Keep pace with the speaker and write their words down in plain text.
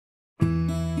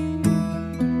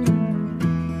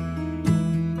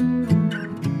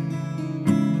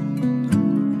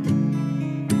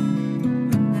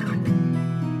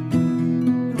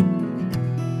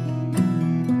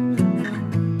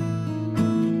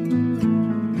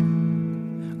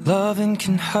Loving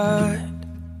can hurt.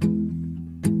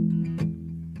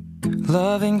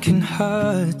 Loving can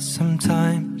hurt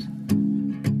sometimes,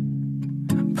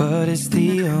 but it's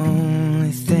the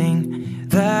only thing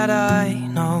that I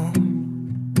know.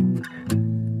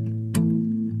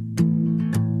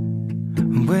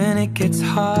 When it gets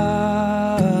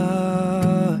hard,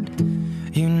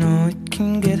 you know it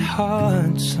can get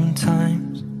hard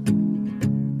sometimes.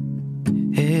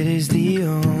 It is the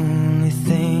only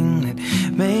thing that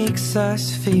makes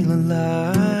us feel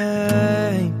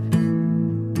alive.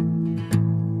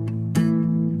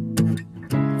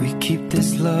 We keep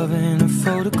this love in a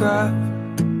photograph.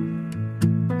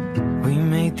 We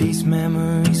made these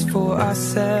memories for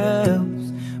ourselves,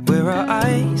 where our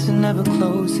eyes are never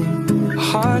closing, our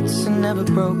hearts are never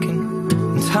broken,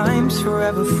 and time's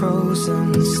forever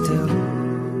frozen still.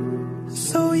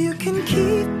 So you can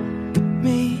keep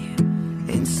me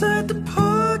inside the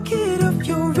pocket of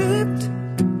your ripped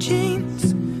jeans,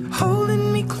 holding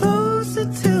me closer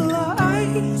till our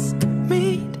eyes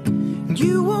meet.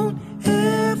 You won't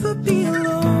ever be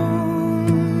alone.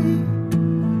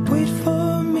 Wait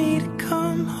for me to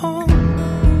come home.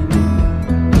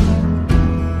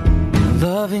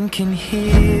 Loving can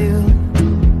heal.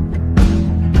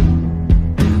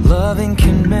 Loving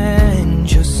can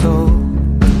mend your soul,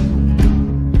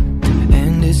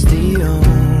 and it's the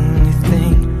only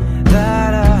thing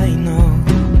that I know.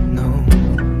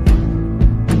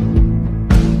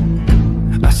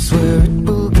 I swear it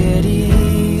will get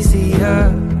easier.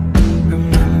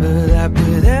 Remember that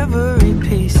with every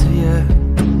piece of you.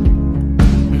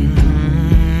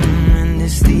 And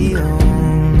it's the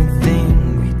only thing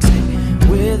we take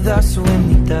with us when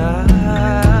we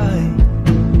die.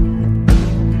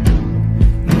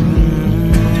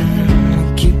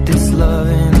 Keep this love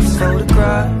in its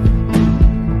photograph.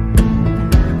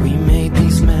 We made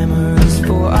these memories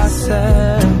for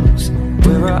ourselves,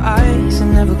 where our eyes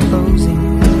are never closing,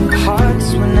 our hearts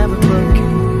were never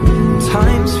broken,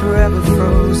 time's forever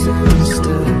frozen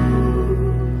still.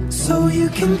 So you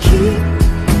can keep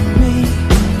me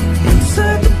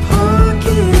inside the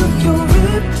pocket of your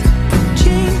ripped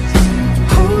jeans,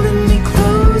 holding me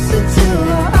closer till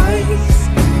our eyes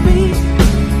meet.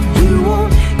 You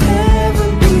won't ever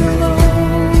be alone.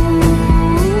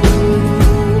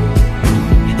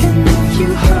 And if you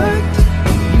hurt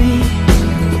me,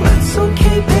 that's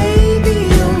okay, baby.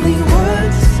 Only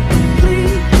words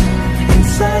bleed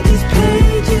inside these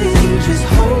pages. You just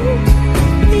hold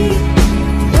me.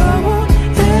 I won't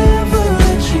ever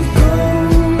let you go.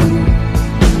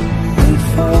 Wait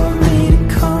for me to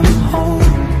come home.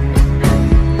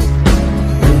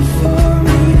 Wait for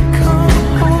me to come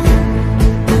home.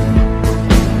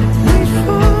 Wait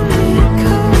for me to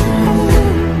come home.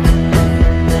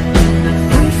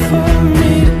 Wait for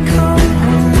me to come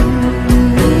home.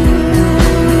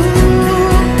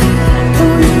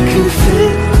 Oh, you can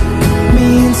fit me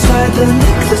inside the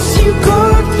necklace you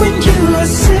got when you were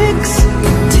 16,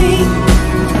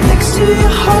 next to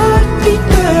your heartbeat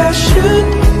where I should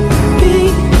be.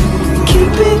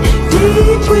 Keep it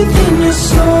deep within your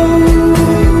soul.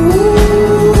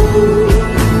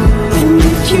 And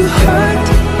if you hurt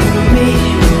me,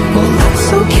 well, that's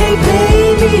okay,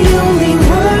 baby. Only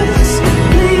words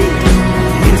bleed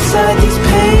inside these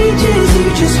pages. You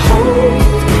just hold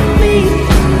me.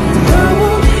 I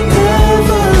won't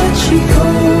ever let you go.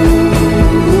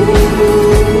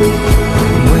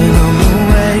 When I'm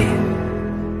away,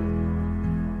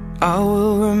 I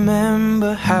will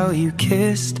remember how you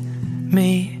kissed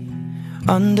me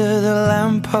under the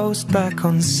lamppost back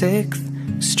on 6th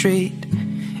Street,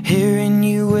 hearing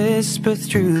you whisper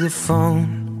through the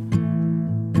phone.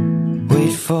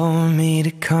 Wait for me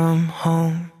to come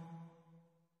home.